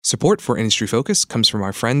Support for Industry Focus comes from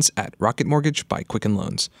our friends at Rocket Mortgage by Quicken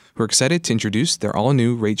Loans, who are excited to introduce their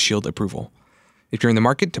all-new Rate Shield approval. If you're in the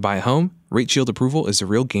market to buy a home, Rate Shield approval is a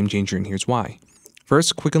real game changer, and here's why.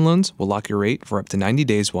 First, Quicken Loans will lock your rate for up to 90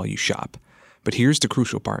 days while you shop. But here's the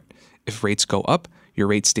crucial part. If rates go up, your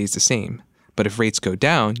rate stays the same. But if rates go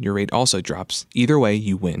down, your rate also drops. Either way,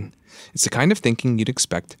 you win. It's the kind of thinking you'd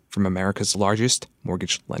expect from America's largest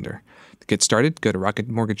mortgage lender. To get started, go to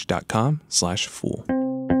rocketmortgage.com/fool.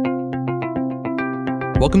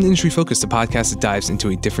 Welcome to Industry Focus, the podcast that dives into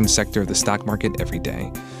a different sector of the stock market every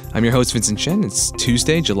day. I'm your host, Vincent Chen. It's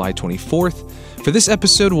Tuesday, July 24th. For this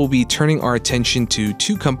episode, we'll be turning our attention to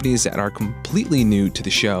two companies that are completely new to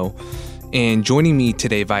the show. And joining me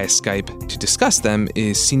today via Skype to discuss them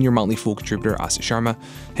is senior Motley Fool contributor Asit Sharma.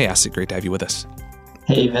 Hey, Asit, great to have you with us.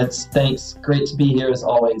 Hey, Vince. Thanks. Great to be here as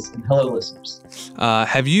always. And hello, listeners.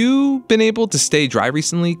 Have you been able to stay dry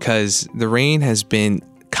recently? Because the rain has been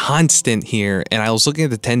constant here, and I was looking at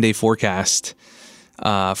the 10-day forecast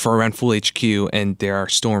for around Fool HQ, and there are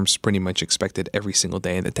storms pretty much expected every single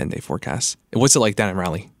day in the 10-day forecast. What's it like down in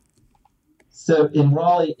Raleigh? So in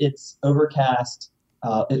Raleigh, it's overcast.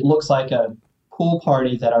 It looks like a pool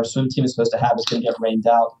party that our swim team is supposed to have is going to get rained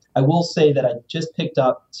out. I will say that I just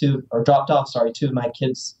dropped off two of my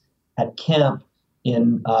kids at camp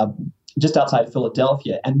in just outside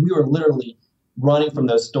Philadelphia, and we were literally running from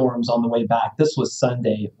those storms on the way back. This was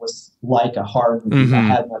Sunday. It was like a horror movie. I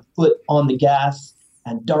had my foot on the gas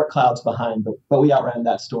and dark clouds behind, but we outran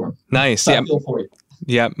that storm. Nice. So yeah. I feel for you.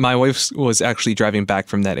 Yeah, my wife was actually driving back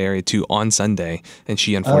from that area too on Sunday, and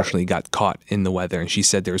she unfortunately got caught in the weather. And she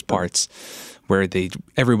said there was parts where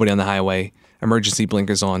everybody on the highway, emergency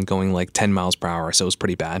blinkers on, going like 10 miles per hour. So it was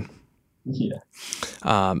pretty bad. Yeah.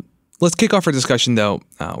 Let's kick off our discussion, though.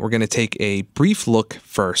 We're going to take a brief look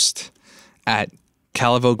first at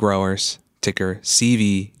Calavo Growers, ticker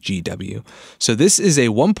CVGW. So this is a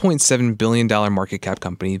 $1.7 billion market cap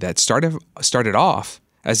company that started off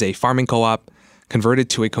as a farming co-op, converted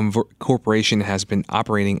to a corporation, and has been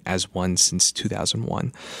operating as one since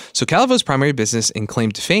 2001. So Calavo's primary business and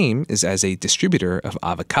claim to fame is as a distributor of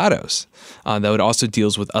avocados. Though it also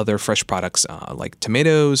deals with other fresh products like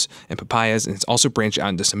tomatoes and papayas, and it's also branched out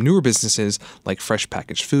into some newer businesses like fresh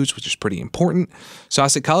packaged foods, which is pretty important. So I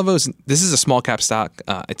said this is a small cap stock.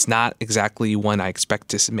 It's not exactly one I expect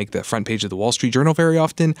to make the front page of the Wall Street Journal very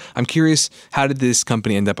often. I'm curious, how did this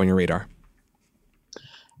company end up on your radar?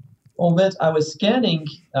 Well, Vince, I was scanning,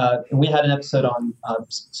 and we had an episode on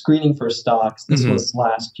screening for stocks. This was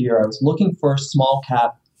last year. I was looking for small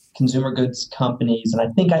cap consumer goods companies, and I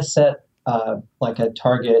think I set like a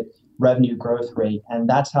target revenue growth rate, and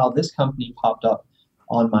that's how this company popped up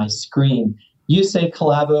on my screen. You say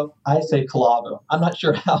Calavo, I say Calavo. I'm not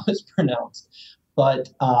sure how it's pronounced, but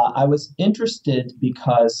I was interested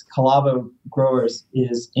because Calavo Growers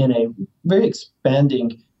is in a very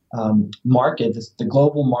expanding market, the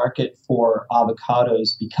global market for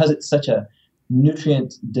avocados, because it's such a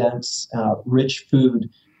nutrient-dense, rich food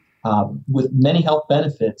with many health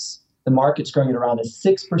benefits. The market's growing at around a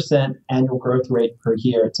 6% annual growth rate per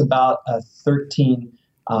year. It's about a $13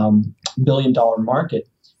 billion market.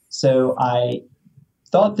 So I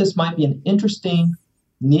thought this might be an interesting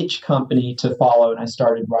niche company to follow, and I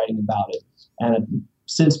started writing about it. And I've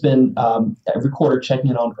since been every quarter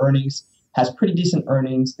checking in on earnings. Has pretty decent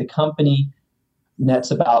earnings. The company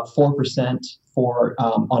nets about 4%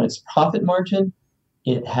 on its profit margin.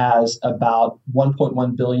 It has about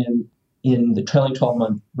 $1.1 billion in the trailing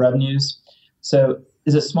 12-month revenues. So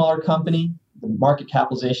it's a smaller company. The market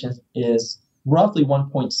capitalization is roughly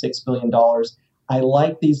 $1.6 billion. I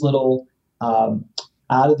like these little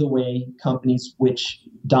out-of-the-way companies which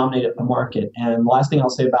dominate a market. And the last thing I'll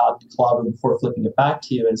say about Calavo before flipping it back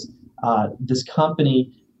to you is this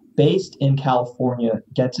company, based in California,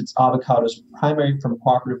 gets its avocados primarily from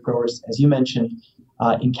cooperative growers. As you mentioned,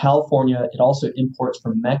 in California, it also imports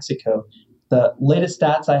from Mexico. The latest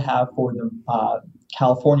stats I have for the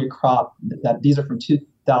California crop, these are from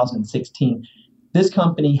 2016. This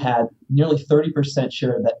company had nearly 30%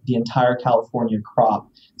 share of the entire California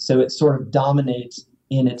crop. So it sort of dominates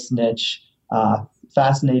in its niche.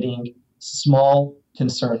 Fascinating, small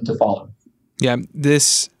concern to follow. Yeah,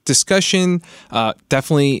 this discussion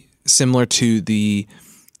definitely similar to the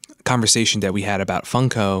conversation that we had about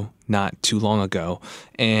Funko not too long ago.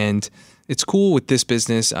 And it's cool with this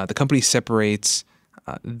business. The company separates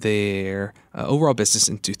their overall business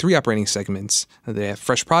into three operating segments. They have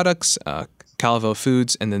fresh products, Calavo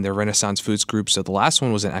Foods, and then their Renaissance Foods group. So the last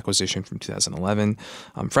one was an acquisition from 2011.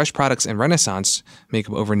 Fresh Products and Renaissance make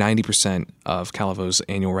up over 90% of Calavo's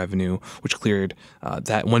annual revenue, which cleared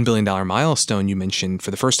that $1 billion milestone you mentioned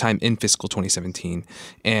for the first time in fiscal 2017.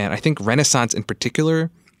 And I think Renaissance in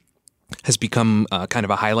particular has become kind of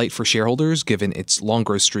a highlight for shareholders, given its long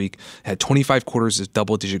growth streak. It had 25 quarters of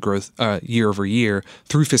double-digit growth year over year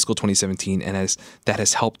through fiscal 2017, and that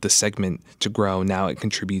has helped the segment to grow. Now it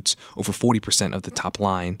contributes over 40% of the top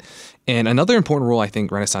line. And another important role I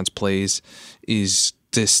think Renaissance plays is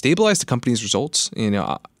to stabilize the company's results.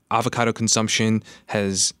 Avocado consumption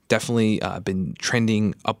has definitely been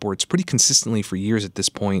trending upwards pretty consistently for years at this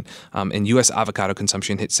point. And U.S. avocado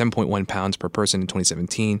consumption hit 7.1 pounds per person in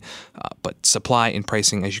 2017. But supply and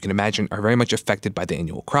pricing, as you can imagine, are very much affected by the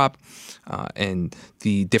annual crop and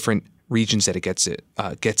the different regions that it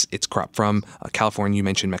gets its crop from. California, you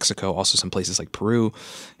mentioned Mexico, also some places like Peru.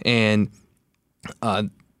 And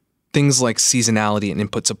things like seasonality and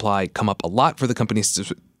input supply come up a lot for the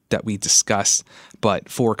companies that we discuss, but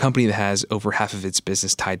for a company that has over half of its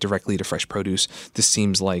business tied directly to fresh produce, this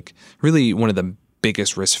seems like really one of the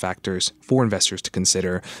biggest risk factors for investors to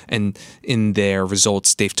consider. And in their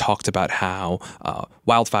results, they've talked about how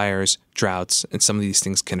wildfires, droughts, and some of these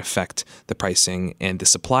things can affect the pricing and the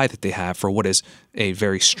supply that they have for what is a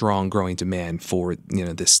very strong growing demand for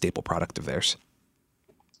this staple product of theirs.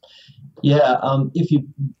 Yeah, if you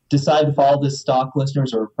decide to follow this stock,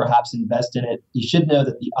 listeners, or perhaps invest in it, you should know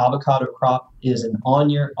that the avocado crop is an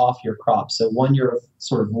on-year, off-year crop. So 1 year of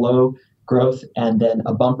sort of low growth and then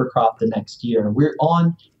a bumper crop the next year. We're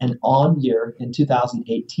on an on-year in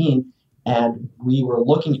 2018, and we were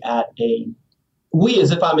looking at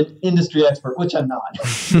as if I'm an industry expert, which I'm not.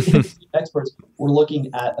 Industry experts were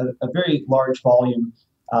looking at a very large volume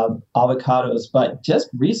of avocados, but just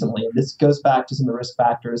recently, and this goes back to some of the risk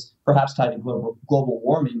factors, perhaps tied to global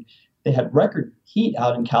warming, they had record heat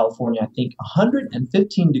out in California, I think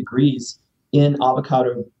 115 degrees in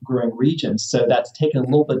avocado growing regions. So that's taken a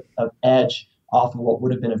little bit of edge off of what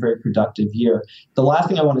would have been a very productive year. The last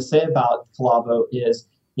thing I want to say about Calavo is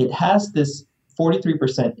it has this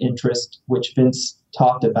 43% interest, which Vince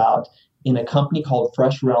talked about, in a company called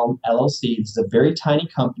Fresh Realm LLC. This is a very tiny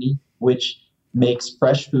company which makes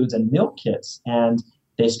fresh foods and meal kits. And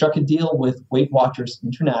they struck a deal with Weight Watchers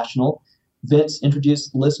International. Vince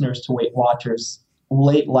introduced listeners to Weight Watchers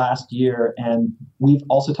late last year, and we've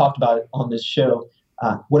also talked about it on this show.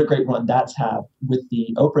 What a great run that's had with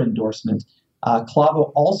the Oprah endorsement.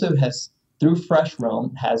 Calavo also has, through Fresh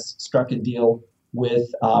Realm, has struck a deal with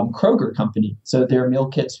Kroger Company. So their meal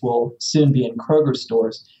kits will soon be in Kroger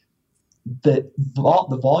stores. The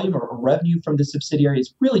volume or revenue from the subsidiary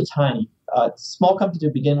is really tiny. Small company to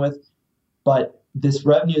begin with, but this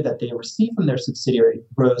revenue that they receive from their subsidiary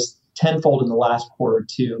rose tenfold in the last quarter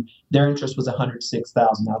too. Their interest was $106,000.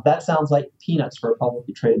 Now that sounds like peanuts for a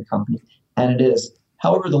publicly traded company, and it is.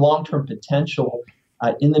 However, the long-term potential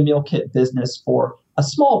in the meal kit business for a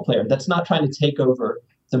small player that's not trying to take over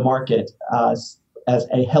the market as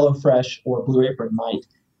a HelloFresh or Blue Apron might,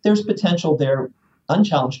 there's potential there,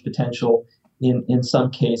 unchallenged potential in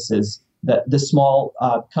some cases. That the small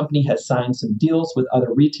company has signed some deals with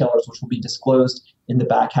other retailers, which will be disclosed in the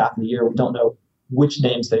back half of the year. We don't know which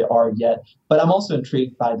names they are yet, but I'm also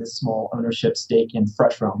intrigued by this small ownership stake in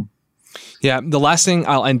Fresh Realm. Yeah, the last thing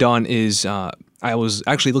I'll end on is I was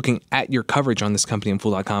actually looking at your coverage on this company on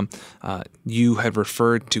Fool.com. You had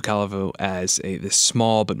referred to Calavo as this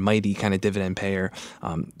small but mighty kind of dividend payer.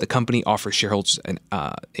 The company offers shareholders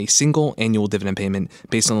a single annual dividend payment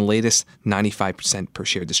based on the latest 95% per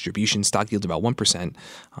share distribution. Stock yields about 1%.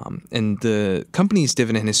 And the company's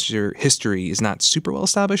dividend history is not super well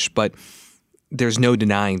established, but there's no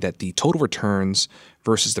denying that the total returns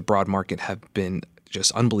versus the broad market have been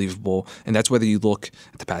just unbelievable. And that's whether you look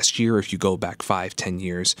at the past year or if you go back 5-10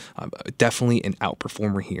 years, definitely an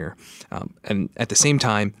outperformer here. And at the same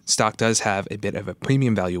time, stock does have a bit of a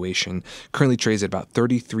premium valuation, currently trades at about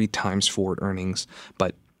 33 times forward earnings.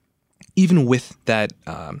 But even with that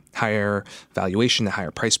higher valuation, the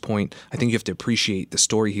higher price point, I think you have to appreciate the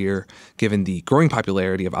story here, given the growing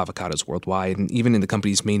popularity of avocados worldwide. And even in the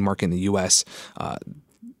company's main market in the U.S.,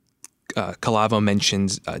 Calavo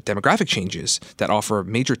mentions demographic changes that offer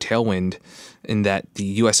major tailwind in that the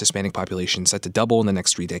U.S. Hispanic population is set to double in the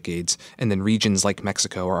next 3 decades, and then regions like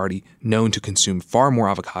Mexico are already known to consume far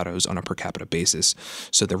more avocados on a per capita basis.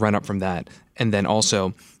 So the run-up from that, and then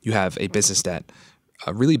also you have a business that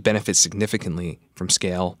really benefits significantly from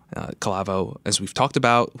scale. Calavo, as we've talked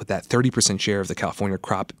about, with that 30% share of the California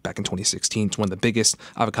crop back in 2016, it's one of the biggest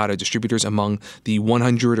avocado distributors among the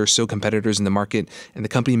 100 or so competitors in the market. And the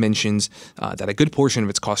company mentions that a good portion of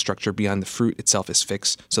its cost structure beyond the fruit itself is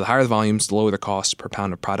fixed. So the higher the volumes, the lower the cost per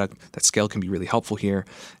pound of product. That scale can be really helpful here.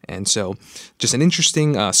 And so just an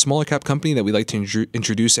interesting smaller cap company that we like to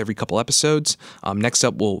introduce every couple episodes. Next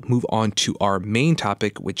up, we'll move on to our main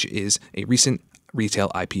topic, which is a recent retail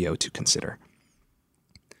IPO to consider.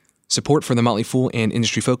 Support for The Motley Fool and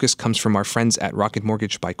Industry Focus comes from our friends at Rocket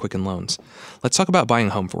Mortgage by Quicken Loans. Let's talk about buying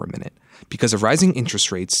a home for a minute. Because of rising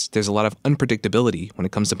interest rates, there's a lot of unpredictability when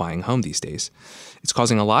it comes to buying a home these days. It's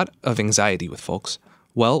causing a lot of anxiety with folks.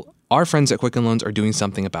 Well, our friends at Quicken Loans are doing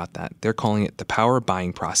something about that. They're calling it the Power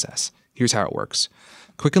Buying Process. Here's how it works.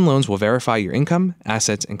 Quicken Loans will verify your income,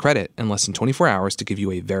 assets, and credit in less than 24 hours to give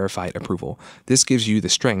you a verified approval. This gives you the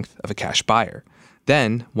strength of a cash buyer.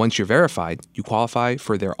 Then, once you're verified, you qualify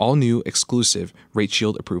for their all-new exclusive Rate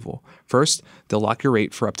Shield approval. First, they'll lock your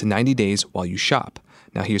rate for up to 90 days while you shop.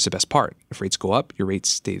 Now, here's the best part. If rates go up, your rate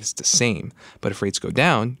stays the same. But if rates go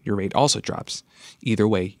down, your rate also drops. Either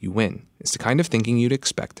way, you win. It's the kind of thinking you'd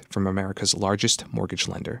expect from America's largest mortgage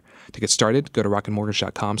lender. To get started, go to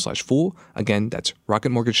rocketmortgage.com/fool. Again, that's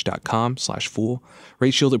rocketmortgage.com/fool.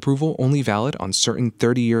 Rate Shield approval only valid on certain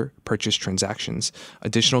 30-year purchase transactions.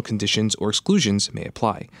 Additional conditions or exclusions may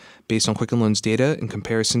apply. Based on Quicken Loans data in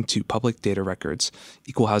comparison to public data records.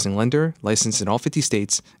 Equal housing lender, licensed in all 50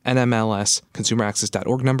 states, NMLS,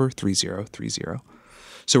 consumeraccess.org number 3030.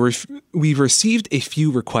 So we've received a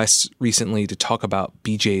few requests recently to talk about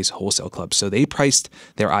BJ's Wholesale Club. So they priced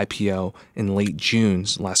their IPO in late June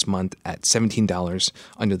last month at $17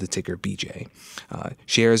 under the ticker BJ.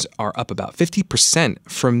 Shares are up about 50%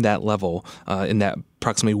 from that level in that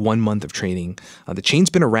approximately 1 month of trading. The chain's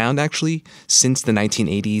been around actually since the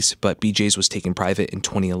 1980s, but BJ's was taken private in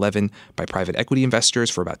 2011 by private equity investors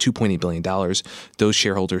for about $2.8 billion. Those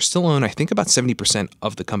shareholders still own, I think, about 70%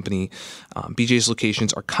 of the company. BJ's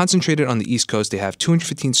locations are concentrated on the East Coast. They have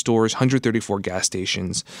 215 stores, 134 gas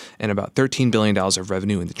stations, and about $13 billion of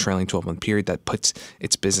revenue in the trailing 12-month period. That puts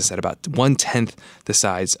its business at about 1/10 the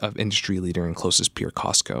size of industry leader and closest peer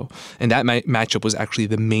Costco. And that matchup was actually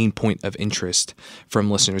the main point of interest from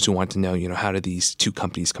listeners who want to know, how do these two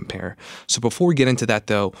companies compare? So before we get into that,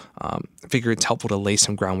 though, I figure it's helpful to lay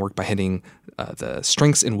some groundwork by hitting the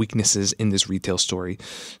strengths and weaknesses in this retail story.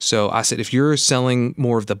 So, Asit, if you're selling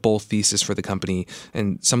more of the bull thesis for the company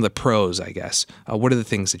and some of the pros, I guess, what are the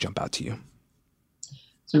things that jump out to you?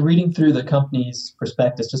 So reading through the company's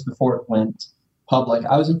prospectus just before it went public,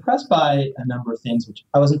 I was impressed by a number of things which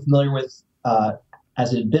I wasn't familiar with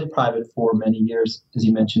as it had been private for many years, as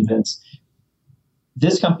you mentioned, Vince.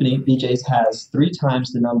 This company, BJ's, has 3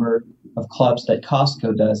 times the number of clubs that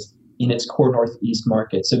Costco does in its core Northeast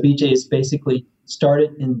market. So BJ's basically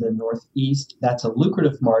started in the Northeast. That's a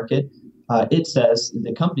lucrative market.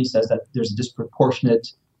 The company says that there's a disproportionate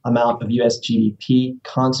amount of U.S. GDP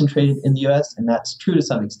concentrated in the U.S., and that's true to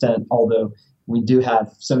some extent, although we do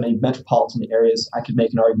have so many metropolitan areas. I could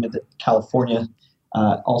make an argument that California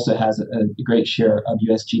also has a great share of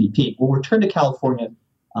U.S. GDP. We'll return to California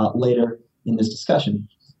later in this discussion.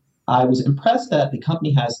 I was impressed that the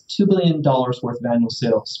company has $2 billion worth of annual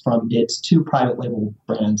sales from its 2 private label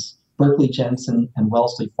brands, Berkeley Jensen and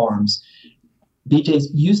Wellesley Farms. BJ's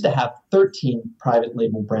used to have 13 private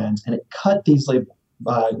label brands, and it cut these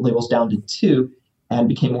labels down to 2 and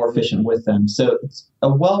became more efficient with them. So it's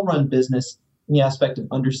a well-run business in the aspect of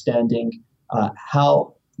understanding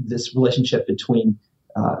how this relationship between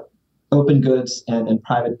open goods and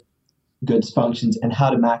private goods functions and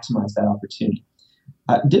how to maximize that opportunity.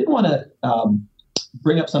 I did want to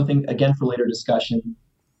bring up something again for later discussion.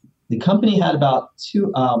 The company had about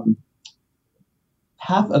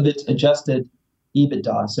half of its adjusted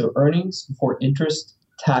EBITDA, so earnings before interest,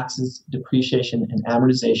 taxes, depreciation, and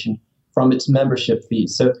amortization from its membership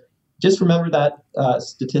fees. So just remember that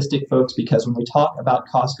statistic, folks, because when we talk about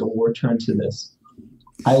Costco, we'll return to this.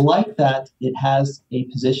 I like that it has a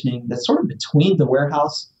positioning that's sort of between the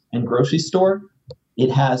warehouse and grocery store.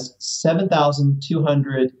 It has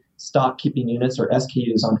 7,200 stock keeping units, or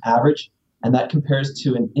SKUs, on average, and that compares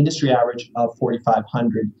to an industry average of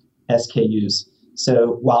 4,500 SKUs.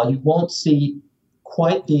 So while you won't see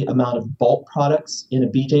quite the amount of bulk products in a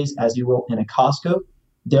BJ's as you will in a Costco,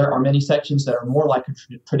 there are many sections that are more like a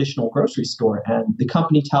traditional grocery store, and the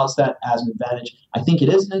company touts that as an advantage. I think it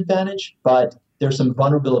is an advantage, but there's some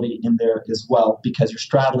vulnerability in there as well because you're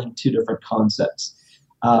straddling 2 different concepts.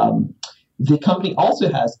 The company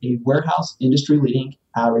also has a warehouse industry-leading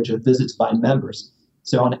average of visits by members.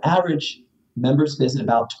 So on average, members visit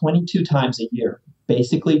about 22 times a year,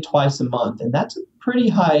 basically twice a month. And that's a pretty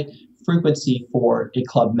high frequency for a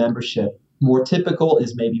club membership. More typical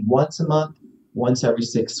is maybe once a month, once every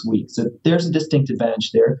 6 weeks. So there's a distinct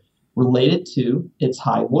advantage there related to its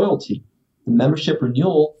high loyalty. The membership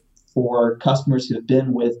renewal for customers who have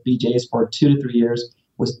been with BJ's for 2 to 3 years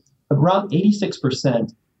was around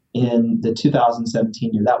 86% in the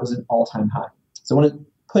 2017 year. That was an all-time high. So I want to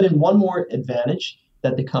put in one more advantage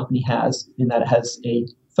that the company has, in that it has a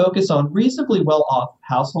focus on reasonably well-off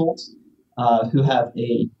households who have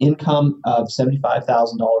a income of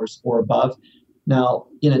 $75,000 or above. Now,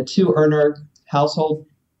 in a two-earner household,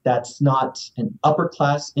 that's not an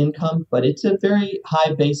upper-class income, but it's a very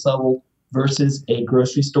high base level versus a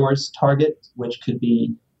grocery store's target, which could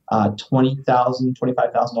be $20,000,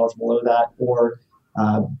 $25,000 below that, or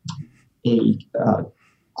a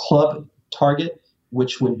club target,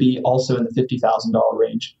 which would be also in the $50,000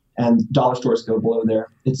 range, and dollar stores go below there,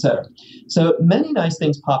 etc. So many nice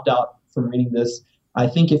things popped out from reading this. I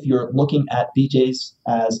think if you're looking at BJ's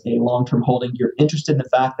as a long-term holding, you're interested in the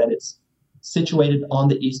fact that it's situated on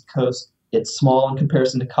the East Coast. It's small in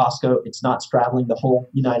comparison to Costco. It's not straddling the whole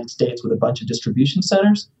United States with a bunch of distribution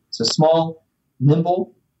centers. So small,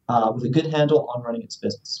 nimble, with a good handle on running its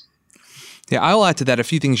business. Yeah, I'll add to that a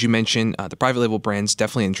few things you mentioned. The private label brand's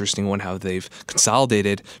definitely an interesting one, how they've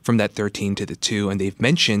consolidated from that 13 to the 2. And they've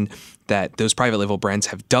mentioned that those private label brands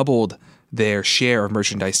have doubled their share of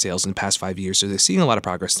merchandise sales in the past 5 years. So they're seeing a lot of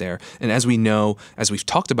progress there. And as we know, as we've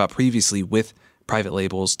talked about previously with private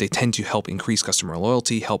labels, they tend to help increase customer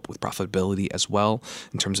loyalty, help with profitability as well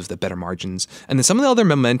in terms of the better margins. And then some of the other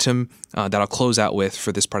momentum that I'll close out with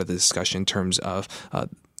for this part of the discussion in terms of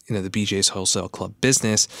the BJ's Wholesale Club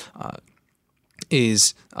business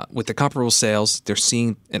is with the comparable sales, they're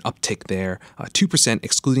seeing an uptick there, 2%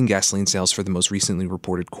 excluding gasoline sales for the most recently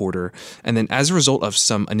reported quarter. And then as a result of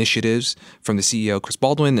some initiatives from the CEO, Chris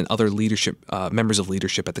Baldwin, and other leadership members of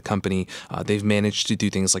leadership at the company, they've managed to do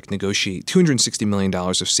things like negotiate $260 million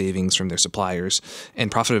of savings from their suppliers.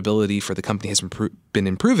 And profitability for the company has been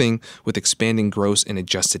improving with expanding gross and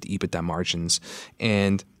adjusted EBITDA margins.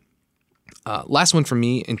 And last one for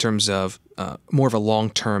me in terms of more of a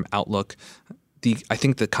long-term outlook, I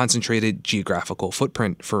think the concentrated geographical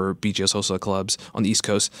footprint for BJ's Wholesale Clubs on the East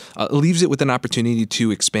Coast leaves it with an opportunity to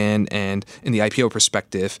expand. And in the IPO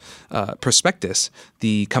prospectus,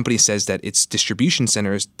 the company says that its distribution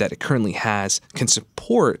centers that it currently has can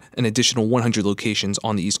support an additional 100 locations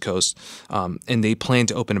on the East Coast. And they plan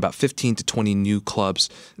to open about 15 to 20 new clubs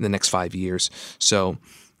in the next 5 years. So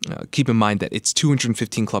keep in mind that its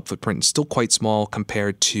 215 club footprint is still quite small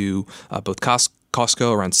compared to both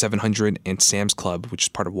Costco around 700 and Sam's Club, which is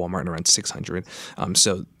part of Walmart, around 600.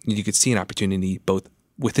 So you could see an opportunity both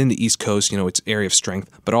within the East Coast, its area of strength,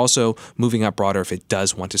 but also moving out broader if it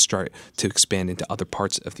does want to start to expand into other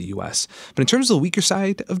parts of the U.S. But in terms of the weaker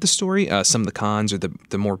side of the story, some of the cons or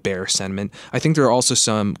the more bearish sentiment, I think there are also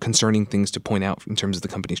some concerning things to point out in terms of the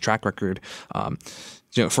company's track record.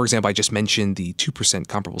 For example, I just mentioned the 2%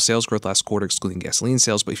 comparable sales growth last quarter, excluding gasoline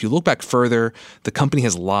sales. But if you look back further, the company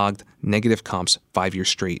has logged negative comps 5 years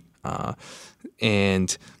straight.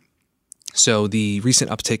 And so the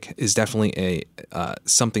recent uptick is definitely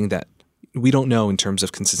something that we don't know in terms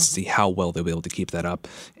of consistency how well they'll be able to keep that up.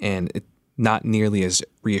 And it's not nearly as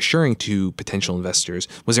reassuring to potential investors.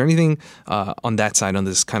 Was there anything on that side, on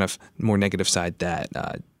this kind of more negative side,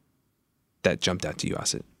 that jumped out to you,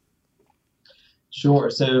 Asit? Sure.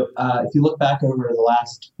 So if you look back over the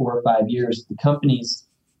last 4 or 5 years, the company's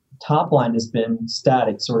top line has been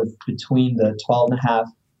static, sort of between the $12.5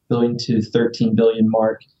 billion to $13 billion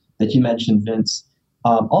mark that you mentioned, Vince.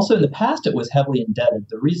 Also, in the past, it was heavily indebted.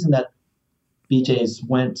 The reason that BJ's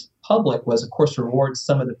went public was, of course, to reward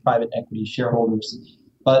some of the private equity shareholders,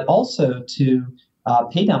 but also to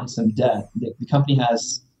pay down some debt. The company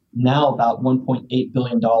has now about $1.8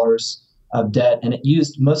 billion of debt, and it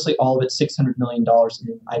used mostly all of its $600 million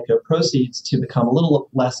in IPO proceeds to become a little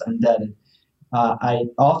less indebted. I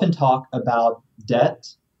often talk about debt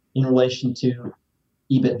in relation to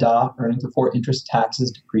EBITDA, earnings before interest, taxes,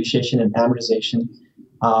 depreciation, and amortization.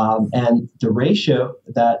 And the ratio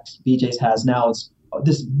that BJ's has now is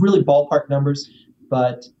this really ballpark numbers,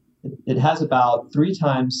 but it has about 3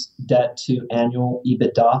 times debt to annual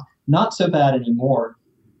EBITDA. Not so bad anymore.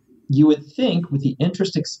 You would think with the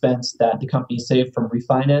interest expense that the company saved from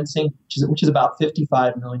refinancing, which is about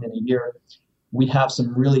 $55 million in a year, we'd have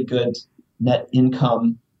some really good net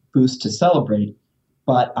income boost to celebrate.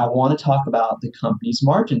 But I want to talk about the company's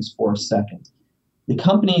margins for a second. The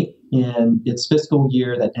company in its fiscal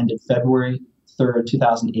year that ended February 3rd,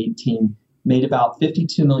 2018, made about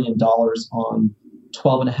 $52 million on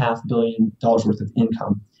 $12.5 billion worth of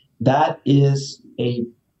income. That is a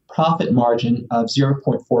profit margin of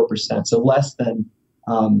 0.4%, so less than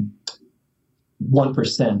 1%.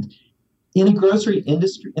 In the grocery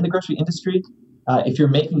industry, if you're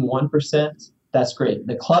making 1%, that's great.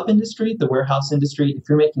 The club industry, the warehouse industry, if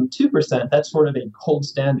you're making 2%, that's sort of a gold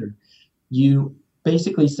standard. You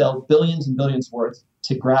basically sell billions and billions worth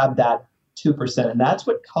to grab that 2%, and that's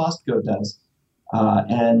what Costco does.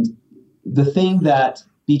 And the thing that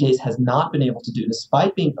BJ's has not been able to do,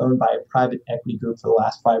 despite being owned by a private equity group for the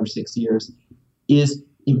last 5 or 6 years, is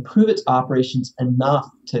improve its operations enough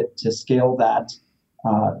to scale that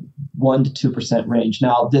 1% to 2% range.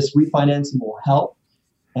 Now, this refinancing will help,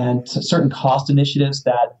 and certain cost initiatives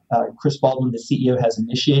that Chris Baldwin, the CEO, has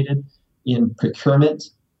initiated in procurement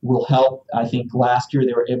will help. I think last year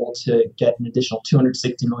they were able to get an additional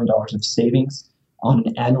 $260 million of savings on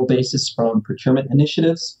an annual basis from procurement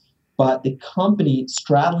initiatives. But the company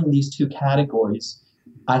straddling these two categories,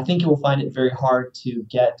 I think it will find it very hard to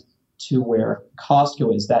get to where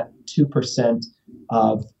Costco is, that 2%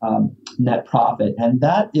 of net profit. And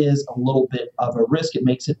that is a little bit of a risk. It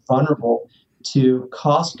makes it vulnerable to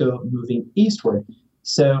Costco moving eastward.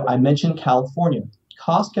 So I mentioned California.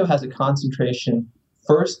 Costco has a concentration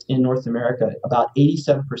first in North America. About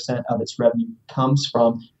 87% of its revenue comes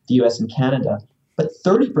from the US and Canada, but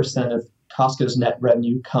 30% of Costco's net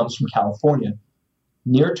revenue comes from California.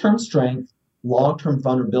 Near-term strength, long-term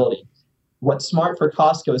vulnerability. What's smart for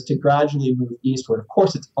Costco is to gradually move eastward. Of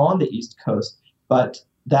course, it's on the East Coast, but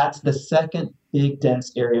that's the second big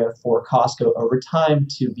dense area for Costco over time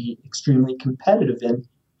to be extremely competitive in,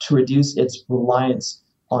 to reduce its reliance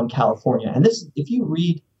on California. And this, if you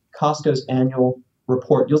read Costco's annual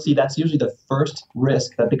report, you'll see that's usually the first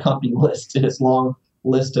risk that the company lists in its long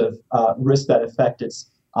list of risks that affect its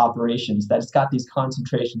operations, that it's got these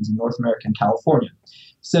concentrations in North America and California.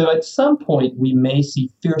 So at some point, we may see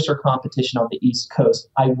fiercer competition on the East Coast.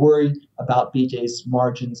 I worry about BJ's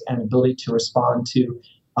margins and ability to respond to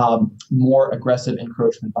more aggressive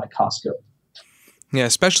encroachment by Costco. Yeah,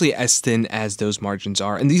 especially as thin as those margins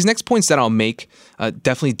are. And these next points that I'll make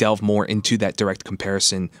definitely delve more into that direct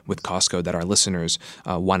comparison with Costco that our listeners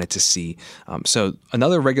wanted to see. So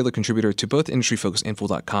another regular contributor to both Industry Focus and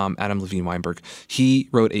Fool.com, Adam Levine Weinberg, he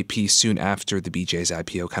wrote a piece soon after the BJ's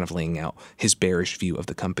IPO kind of laying out his bearish view of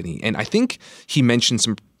the company. And I think he mentioned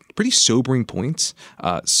some pretty sobering points.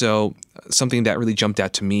 So something that really jumped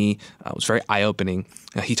out to me was very eye-opening.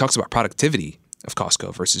 He talks about productivity of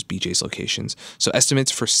Costco versus BJ's locations. So estimates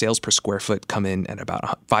for sales per square foot come in at about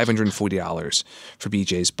 $540 for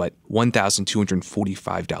BJ's, but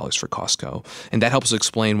 $1,245 for Costco. And that helps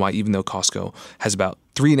explain why, even though Costco has about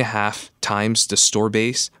 3.5 times the store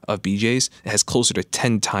base of BJ's, it has closer to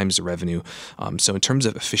 10 times the revenue. So in terms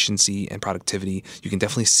of efficiency and productivity, you can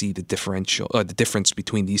definitely see the difference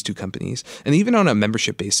between these two companies. And even on a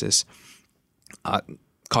membership basis,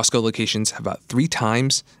 Costco locations have about 3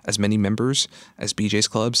 times as many members as BJ's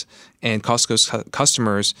clubs, and Costco's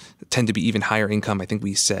customers tend to be even higher income. I think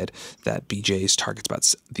we said that BJ's targets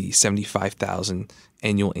about the 75,000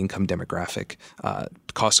 annual income demographic.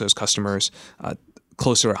 Costco's customers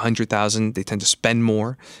closer to 100,000. They tend to spend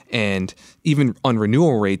more, and even on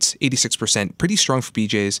renewal rates, 86%, pretty strong for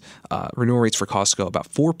BJ's. Renewal rates for Costco about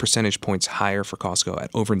 4 percentage points higher for Costco at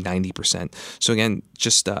over 90%. So again,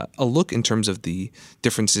 just a look in terms of the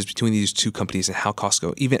differences between these two companies and how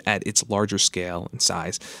Costco, even at its larger scale and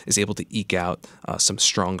size, is able to eke out some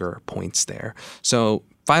stronger points there. So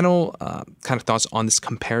final kind of thoughts on this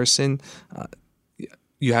comparison.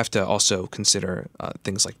 You have to also consider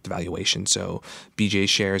things like the valuation. So BJ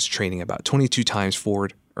shares trading about 22 times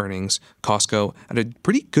forward earnings. Costco at a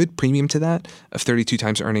pretty good premium to that of 32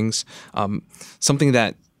 times earnings. Something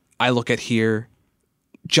that I look at here,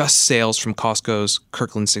 just sales from Costco's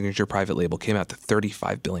Kirkland Signature private label came out to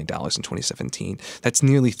 $35 billion in 2017. That's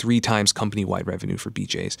nearly 3 times company-wide revenue for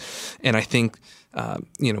BJ's. And I think,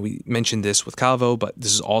 we mentioned this with Calavo, but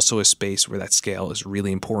this is also a space where that scale is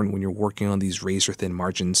really important when you're working on these razor-thin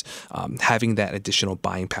margins. Having that additional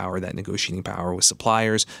buying power, that negotiating power with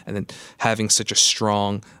suppliers, and then having such a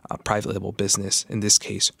strong private label business, in this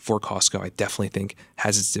case for Costco, I definitely think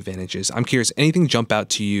has its advantages. I'm curious, anything jump out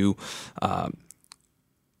to you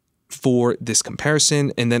for this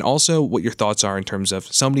comparison, and then also what your thoughts are in terms of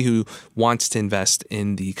somebody who wants to invest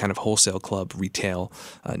in the kind of wholesale club retail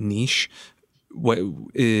niche? What,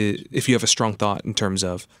 if you have a strong thought in terms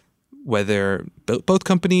of whether both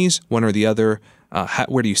companies, one or the other,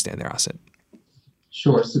 where do you stand there, Asit?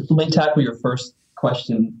 Sure. So let me tackle your first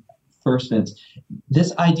question First, Vince,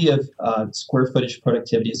 this idea of square footage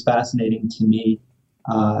productivity is fascinating to me.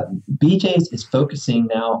 BJ's is focusing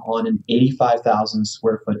now on an 85,000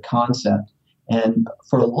 square foot concept. And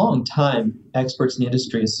for a long time, experts in the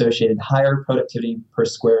industry associated higher productivity per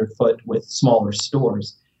square foot with smaller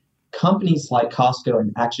stores. Companies like Costco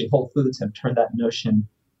and actually Whole Foods have turned that notion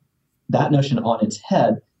on its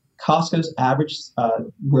head. Costco's average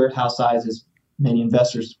warehouse size, as many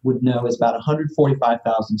investors would know, is about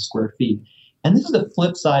 145,000 square feet. And this is the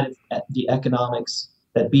flip side of the economics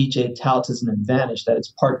that BJ touts as an advantage, that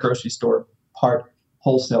it's part grocery store, part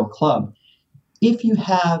wholesale club. If you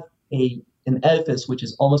have an edifice which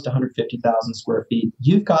is almost 150,000 square feet,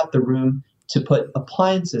 you've got the room to put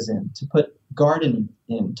appliances in, to put gardening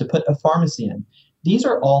in, to put a pharmacy in. These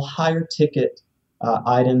are all higher ticket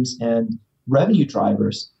items and revenue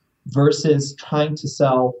drivers versus trying to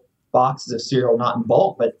sell boxes of cereal, not in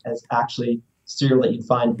bulk, but as actually cereal that you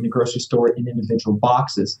find in a grocery store in individual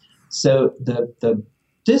boxes. So the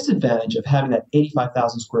disadvantage of having that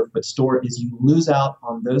 85,000 square foot store is you lose out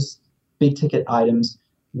on those big ticket items,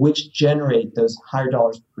 which generate those higher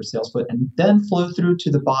dollars per sales foot and then flow through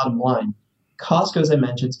to the bottom line. Costco, as I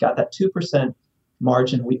mentioned, has got that 2%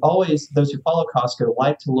 margin. We always, those who follow Costco,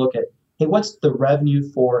 like to look at, hey, what's the revenue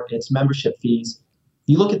for its membership fees?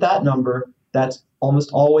 You look at that number, that's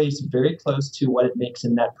almost always very close to what it makes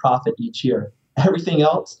in net profit each year. Everything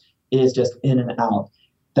else is just in and out.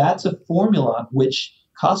 That's a formula which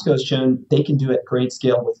Costco has shown they can do at great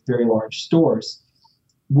scale with very large stores.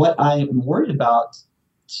 What I'm worried about,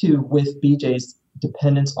 too, with BJ's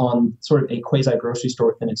dependence on sort of a quasi-grocery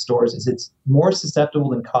store within its stores is it's more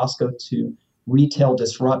susceptible than Costco to retail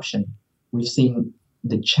disruption. We've seen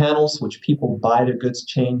the channels which people buy their goods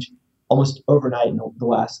change almost overnight in the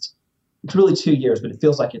last, it's really 2 years, but it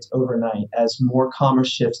feels like it's overnight as more commerce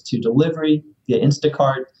shifts to delivery via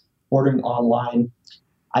Instacart, ordering online.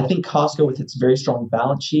 I think Costco, with its very strong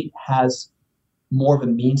balance sheet, has more of a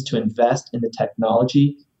means to invest in the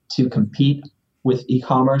technology to compete with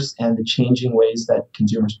e-commerce and the changing ways that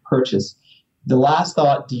consumers purchase. The last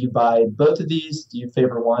thought, do you buy both of these? Do you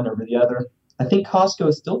favor one over the other? I think Costco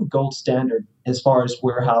is still the gold standard as far as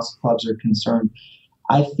warehouse clubs are concerned.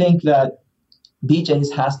 I think that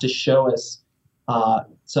BJ's has to show us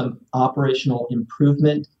some operational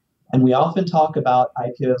improvement. And we often talk about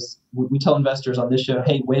IPOs. We tell investors on this show,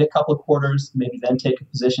 hey, wait a couple of quarters, maybe then take a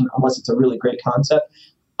position unless it's a really great concept.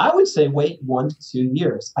 I would say wait 1 to 2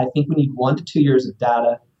 years. I think we need 1 to 2 years of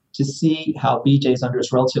data to see how BJ's under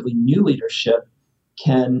its relatively new leadership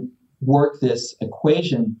can work this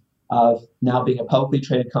equation of now being a publicly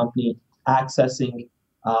traded company, accessing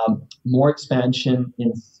more expansion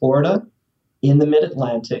in Florida, in the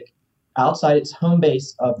Mid-Atlantic, outside its home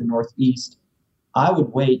base of the Northeast. I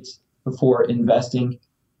would wait before investing.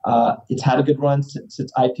 It's had a good run since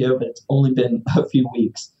its IPO, but it's only been a few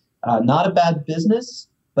weeks. Not a bad business,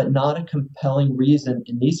 but not a compelling reason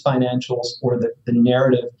in these financials or the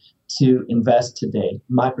narrative to invest today,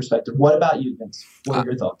 my perspective. What about you, Vince? What are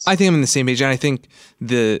your thoughts? I think I'm in the same page, and I think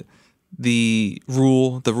the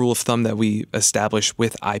rule of thumb that we establish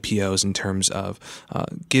with IPOs in terms of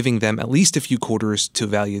giving them at least a few quarters to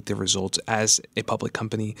evaluate their results as a public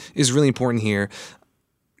company is really important here.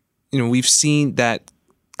 We've seen that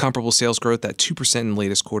comparable sales growth, that 2% in the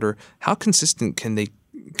latest quarter. How consistent can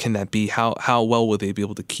that be? How well will they be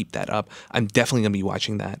able to keep that up? I'm definitely going to be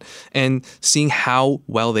watching that and seeing how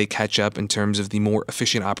well they catch up in terms of the more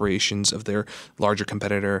efficient operations of their larger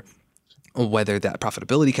competitor, whether that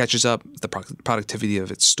profitability catches up, the productivity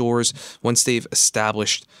of its stores. Once they've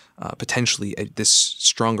established potentially this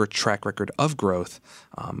stronger track record of growth,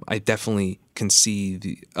 I definitely can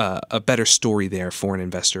see a better story there for an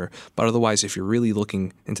investor. But otherwise, if you're really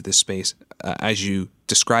looking into this space, as you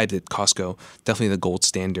described it, Costco, definitely the gold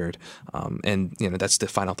standard. And that's the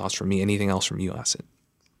final thoughts from me. Anything else from you, Asit?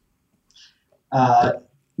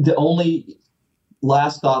 The only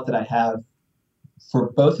last thought that I have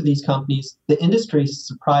for both of these companies, the industry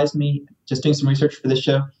surprised me just doing some research for this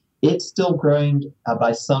show. It's still growing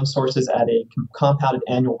by some sources at a compounded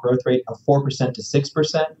annual growth rate of 4% to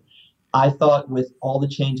 6%. I thought with all the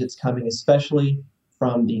change that's coming, especially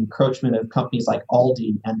from the encroachment of companies like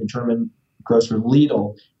Aldi and the German grocer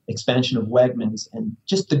Lidl, expansion of Wegmans, and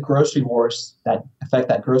just the grocery wars that affect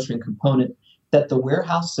that grocery component, that the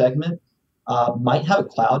warehouse segment might have a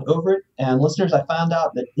cloud over it. And listeners, I found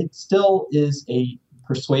out that it still is a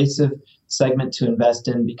persuasive segment to invest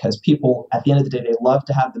in because people, at the end of the day, they love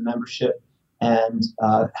to have the membership and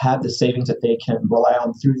have the savings that they can rely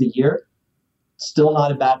on through the year. Still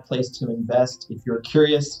not a bad place to invest. If you're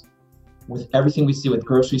curious with everything we see with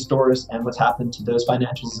grocery stores and what's happened to those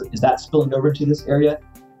financials, is that spilling over to this area?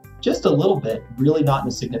 Just a little bit, really not in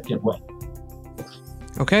a significant way.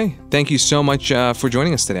 Okay. Thank you so much for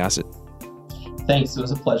joining us today, Asit. Thanks. It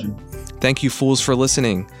was a pleasure. Thank you, fools, for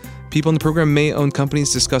listening. People in the program may own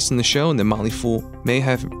companies discussed in the show, and the Motley Fool may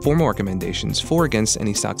have formal recommendations for or against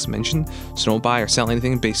any stocks mentioned, so don't buy or sell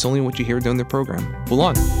anything based solely on what you hear during the program.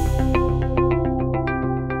 Hold on.